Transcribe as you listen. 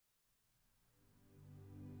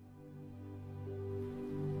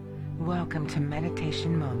Welcome to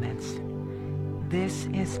Meditation Moments. This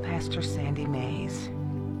is Pastor Sandy Mays.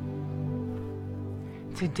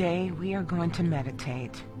 Today we are going to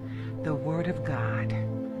meditate the Word of God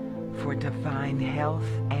for divine health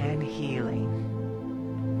and healing.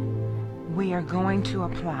 We are going to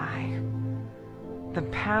apply the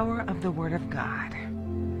power of the Word of God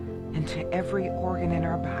into every organ in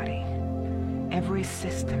our body, every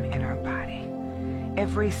system in our body,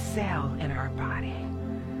 every cell in our body,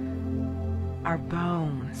 our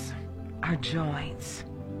bones, our joints,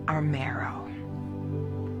 our marrow,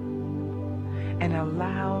 and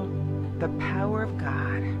allow the power of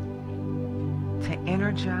God to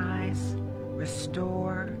energize,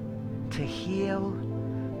 restore, to heal,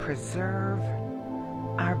 preserve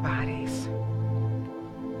our bodies.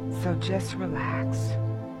 So just relax.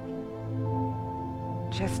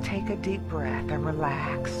 Just take a deep breath and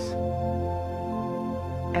relax,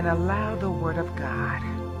 and allow the Word of God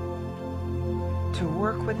to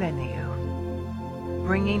work within you,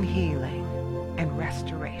 bringing healing and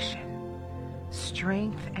restoration,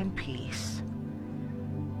 strength and peace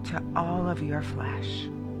to all of your flesh.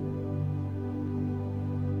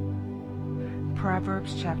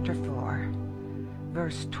 Proverbs chapter 4,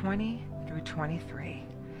 verse 20 through 23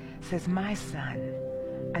 says, "My son,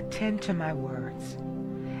 attend to my words,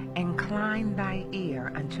 incline thy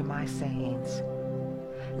ear unto my sayings.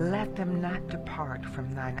 Let them not depart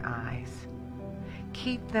from thine eyes.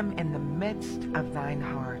 Keep them in the midst of thine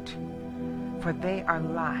heart, for they are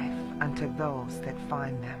life unto those that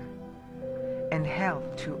find them, and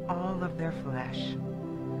health to all of their flesh.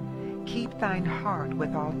 Keep thine heart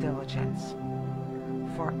with all diligence,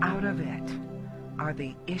 for out of it are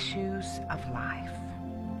the issues of life."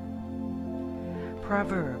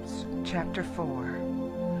 Proverbs chapter 4,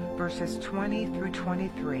 verses 20 through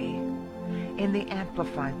 23 in the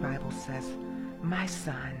Amplified Bible says, "My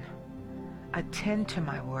son, attend to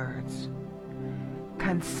my words.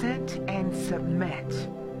 Consent and submit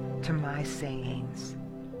to my sayings.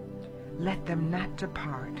 Let them not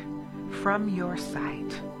depart from your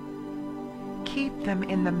sight. Keep them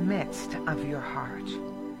in the midst of your heart,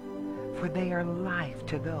 for they are life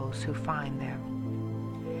to those who find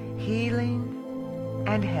them, healing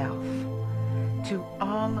and health to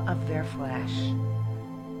all of their flesh.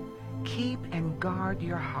 Keep and guard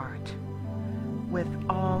your heart with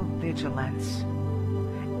all vigilance,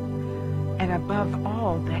 and above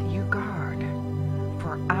all that you guard,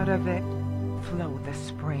 for out of it flow the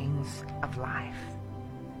springs of life."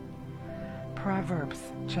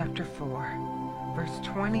 Proverbs chapter 4, verse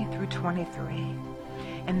 20 through 23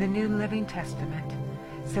 in the New Living Testament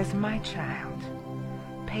says, "My child,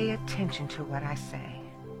 pay attention to what I say.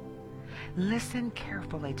 Listen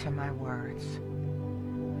carefully to my words.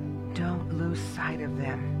 Don't lose sight of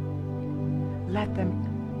them. Let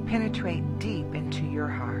them penetrate deep into your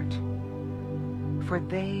heart, for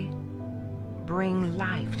they bring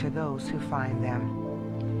life to those who find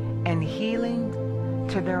them, and healing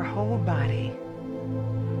to their whole body.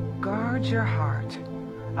 Guard your heart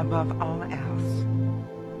above all else,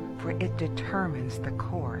 for it determines the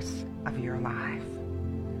course of your life."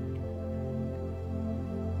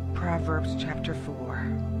 Proverbs chapter 4,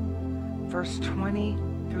 verse 20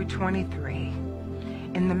 through 23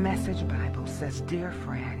 in the Message Bible says, "Dear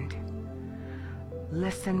friend,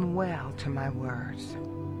 listen well to my words.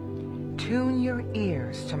 Tune your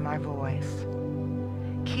ears to my voice.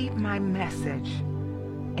 Keep my message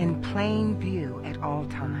in plain view at all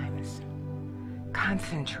times.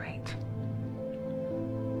 Concentrate.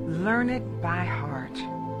 Learn it by heart.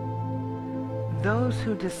 Those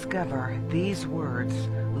who discover these words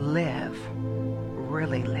live,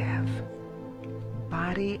 really live,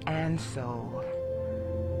 body and soul.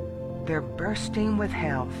 They're bursting with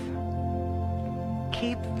health.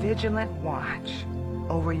 Keep vigilant watch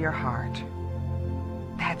over your heart.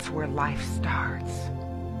 That's where life starts."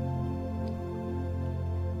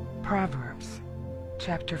 Proverbs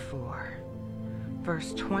chapter 4,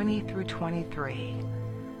 verse 20 through 23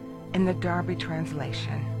 in the Darby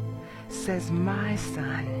translation says, "My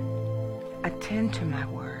son, attend to my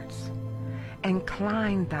words.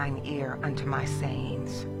 Incline thine ear unto my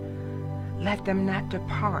sayings. Let them not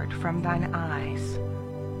depart from thine eyes.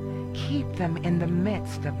 Keep them in the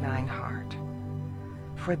midst of thine heart,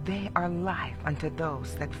 for they are life unto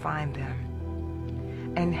those that find them,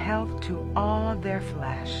 and health to all their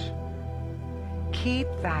flesh. Keep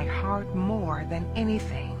thy heart more than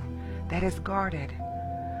anything that is guarded,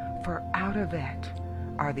 for out of it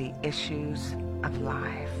are the issues of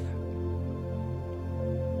life."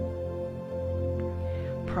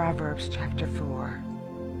 Proverbs chapter 4,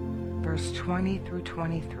 verse 20 through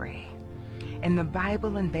 23 in the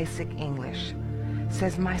Bible in Basic English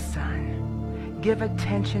says, "My son, give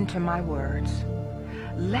attention to my words.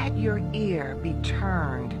 Let your ear be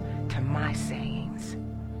turned to my sayings.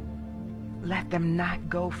 Let them not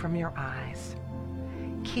go from your eyes.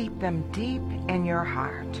 Keep them deep in your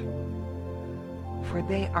heart, for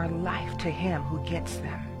they are life to him who gets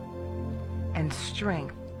them, and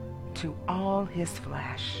strength to all his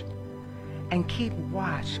flesh. And keep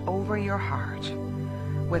watch over your heart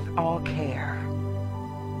with all care,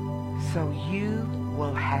 so you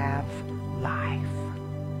will have life."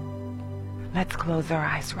 Let's close our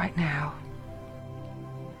eyes right now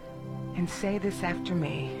and say this after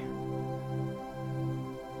me.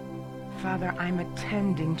 Father, I'm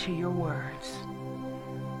attending to your words.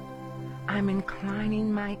 I'm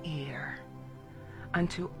inclining my ear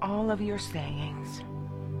unto all of your sayings.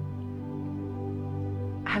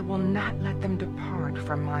 I will not let them depart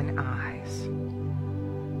from mine eyes.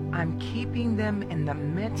 I'm keeping them in the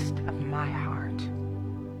midst of my heart.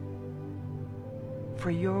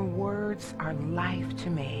 For your words are life to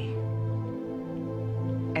me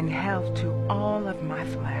and health to all of my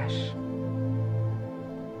flesh.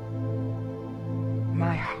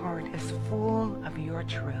 My heart is full of your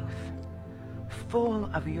truth, full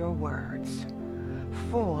of your words,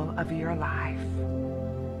 full of your life.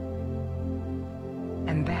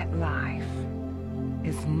 And that life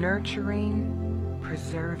is nurturing,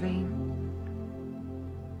 preserving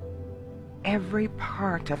every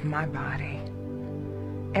part of my body,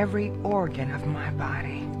 every organ of my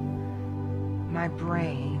body, my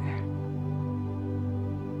brain,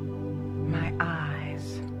 my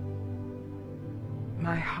eyes,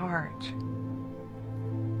 my heart,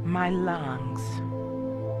 my lungs,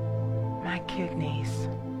 my kidneys,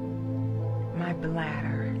 my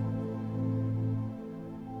bladder.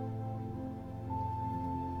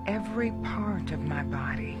 Every part of my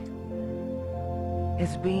body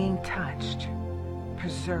is being touched,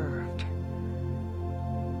 preserved,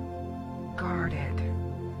 guarded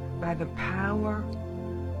by the power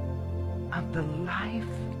of the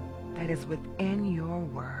life that is within your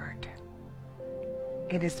word.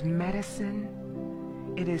 It is medicine,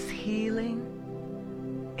 it is healing,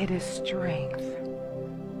 it is strength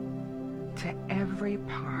to every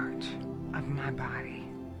part of my body,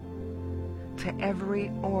 to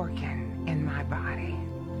every organ in my body,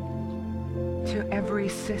 to every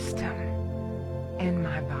system in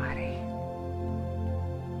my body.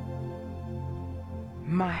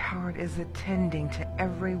 My heart is attending to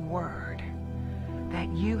every word that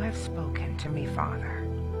you have spoken to me, Father.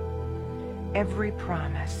 Every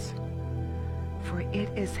promise, for it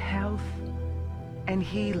is health and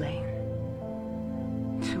healing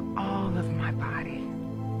to all of my body,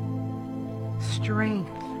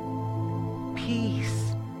 strength,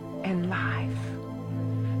 peace, and life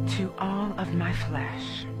to all of my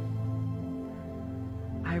flesh.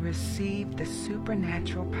 I receive the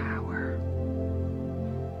supernatural power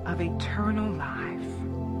of eternal life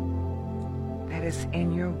that is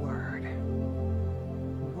in your word,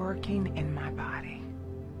 working in my body,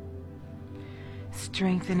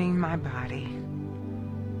 strengthening my body,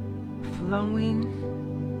 flowing,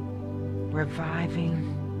 reviving,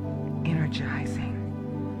 energizing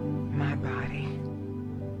my body.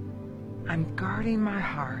 I'm guarding my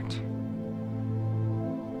heart,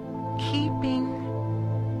 keeping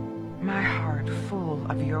my heart full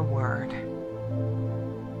of your word.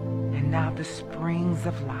 And now the springs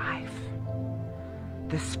of life,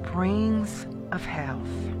 the springs of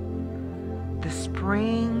health, the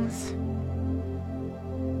springs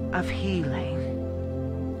of healing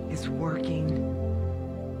is working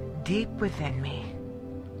deep within me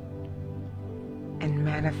and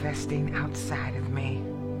manifesting outside of me.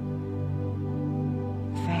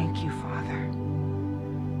 Thank you, Father.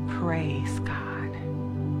 Praise God.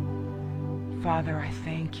 Father, I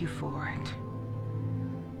thank you for it.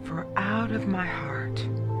 For out of my heart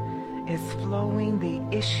is flowing the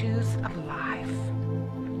issues of life.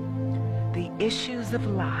 The issues of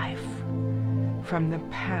life from the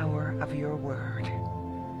power of your word,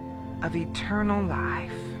 of eternal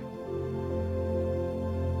life.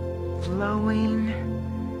 Flowing,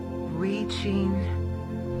 reaching,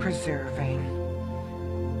 preserving,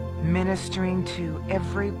 ministering to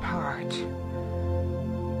every part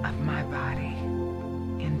of my body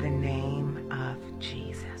in the name of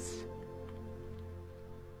Jesus.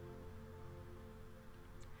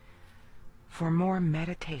 For more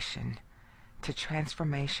meditation to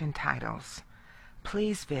transformation titles,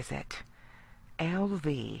 please visit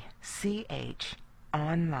lvchonline.org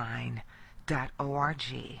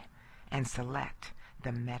and select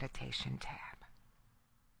the meditation tab.